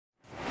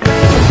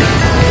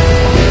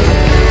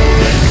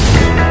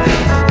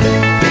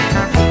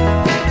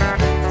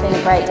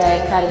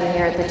great cutting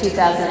here at the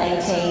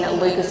 2018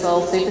 Lucas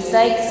Oil Super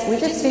Stakes. We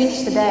just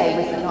finished the day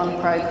with the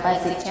Non-Pro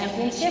Classic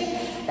Championship.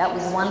 That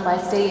was won by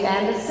Steve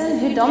Anderson,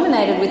 who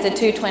dominated with the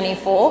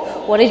 224.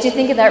 What did you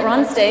think of that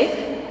run, Steve?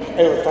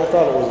 I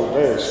thought it was a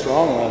very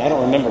strong run. I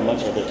don't remember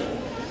much of it,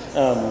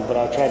 but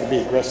I tried to be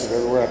aggressive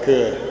everywhere I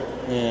could,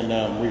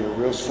 and we were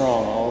real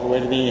strong all the way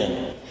to the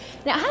end.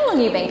 Now, how long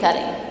have you been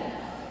cutting?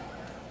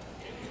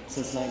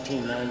 Since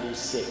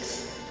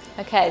 1996.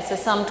 Okay, so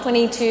some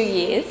 22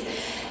 years.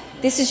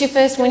 This is your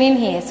first win in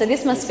here, so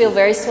this must feel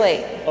very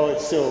sweet. Oh,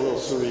 it's still a little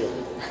surreal.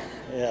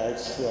 Yeah,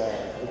 it's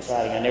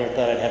exciting. I never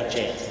thought I'd have a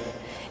chance.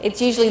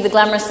 It's usually the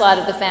glamorous side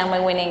of the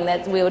family winning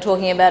that we were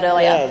talking about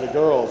earlier. Yeah, the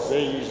girls,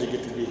 they usually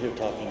get to be here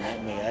talking,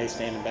 not me. I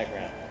stand in the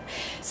background.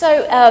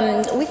 So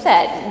with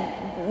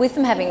that, with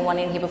them having won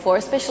in here before,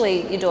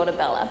 especially your daughter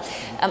Bella,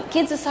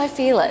 kids are so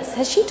fearless.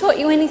 Has she taught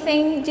you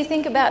anything, do you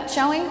think, about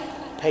showing?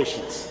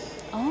 Patience.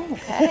 Oh,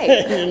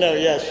 okay. You know,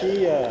 yeah,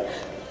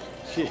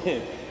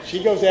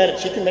 she goes at it.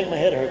 She can make my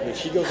head hurt, but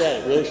she goes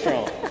at it really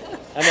strong.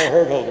 I'm a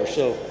herd holder,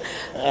 so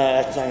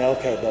I can say,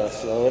 okay, Bella,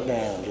 slow it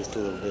down just a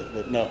little bit.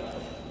 But no,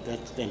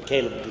 and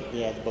Caleb,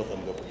 yeah, both of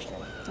them go pretty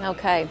strong.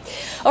 Okay.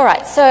 All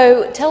right,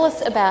 so tell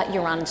us about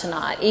your run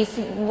tonight. If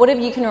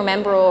whatever you can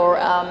remember, or,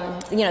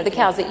 you know, the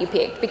cows that you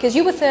picked, because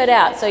you were third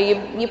out, so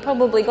you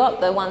probably got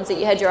the ones that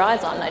you had your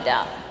eyes on, no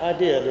doubt. I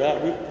did.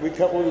 Right? We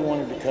cut what we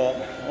wanted to cut.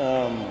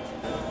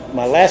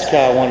 My last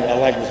cow I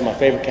liked was my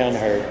favorite cow in the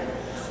herd,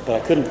 but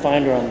I couldn't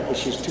find her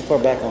she was too far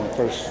back on the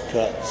first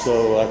cut,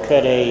 so I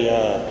cut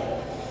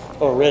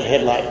a red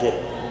headlight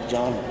that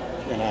John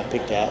and I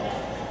picked out.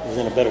 It was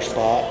in a better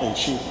spot, and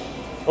she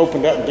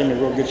opened up and gave me a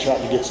real good shot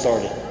to get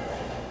started,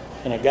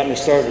 and it got me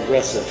started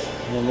aggressive.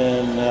 And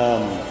then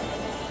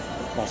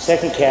my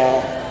second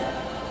cow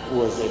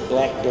was a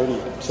black dirty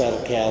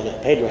saddle cow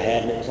that Pedro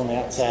had, and it was on the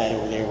outside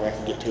over there where I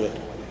could get to it,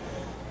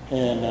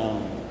 and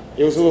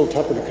it was a little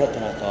tougher to cut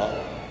than I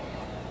thought.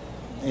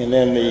 And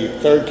then the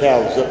third cow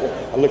was up.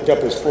 I looked up,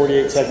 it was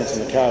 48 seconds,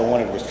 and the cow I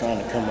wanted was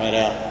trying to come right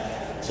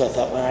out. So I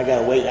thought, well, I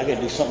got to wait. I got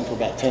to do something for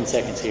about 10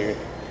 seconds here.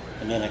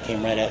 And then I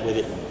came right out with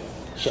it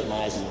and shut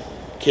my eyes and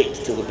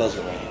kicked till the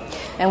buzzer rang.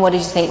 And what did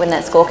you think when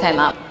that score came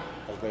up?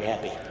 I was very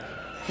happy.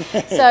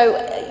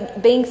 So,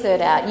 being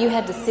third out, you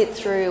had to sit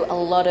through a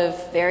lot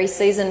of very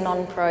seasoned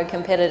non-pro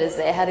competitors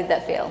there. How did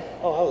that feel?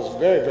 Oh, I was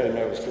very, very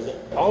nervous because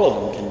all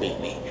of them can beat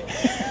me.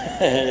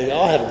 They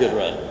all have a good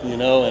run, you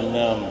know,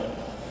 and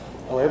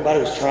everybody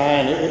was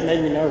trying. It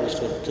made me nervous,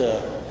 but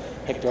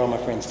heck, they're all my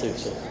friends too.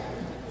 So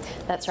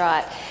that's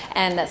right,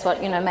 and that's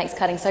what makes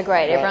cutting so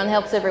great. Right. Everyone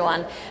helps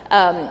everyone.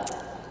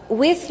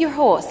 With your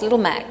horse,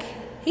 Littlemak,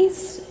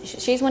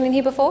 she's won in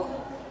here before.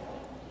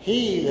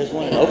 He has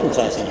won an open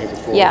class in here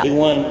before. Yeah. He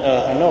won,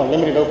 I know, a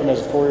limited open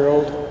as a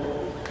 4-year-old,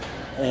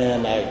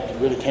 and I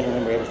really can't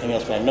remember everything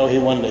else, but I know he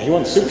won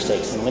the Super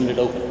Stakes in limited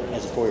open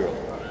as a 4-year-old.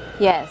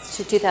 Yes,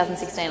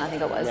 2016, I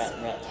think it was.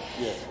 Right.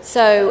 Yes.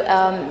 So.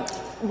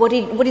 What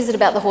is it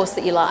about the horse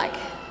that you like?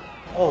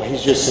 Oh,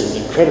 he's just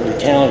incredibly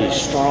talented,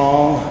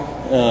 strong,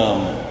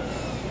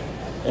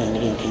 and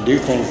he can do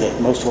things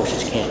that most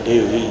horses can't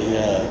do.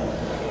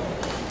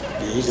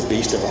 He's a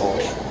beast of a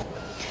horse.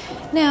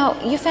 Now,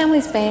 your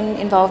family's been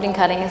involved in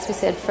cutting, as we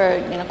said,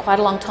 for quite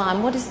a long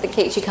time. What is it that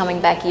keeps you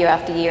coming back year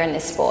after year in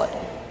this sport?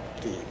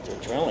 The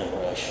adrenaline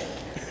rush.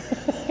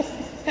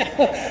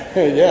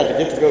 Yeah, to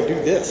get to go do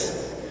this.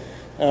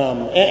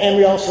 And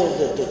we also,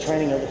 the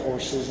training of the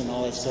horses and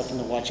all that stuff and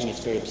the watching,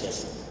 it's very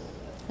obsessive.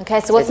 Okay,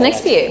 so what's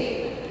next for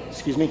you?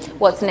 Excuse me?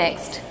 What's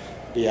next?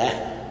 Yeah.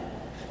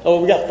 Oh,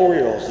 we got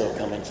 4-year-olds though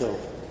coming, so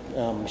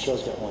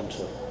Michelle's got one,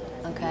 so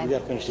okay. We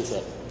got to finish this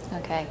up.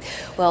 Okay.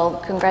 Well,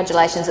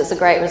 congratulations. It's a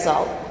great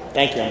result.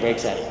 Thank you. I'm very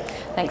excited.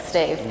 Thanks,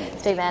 Steve.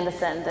 Steve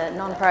Anderson, the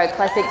non-pro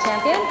classic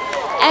champion.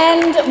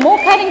 And more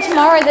cutting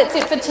tomorrow. That's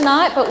it for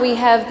tonight, but we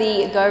have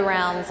the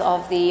go-rounds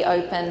of the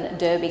Open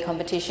Derby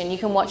competition. You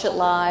can watch it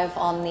live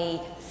on the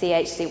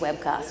CHC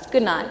webcast.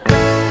 Good night.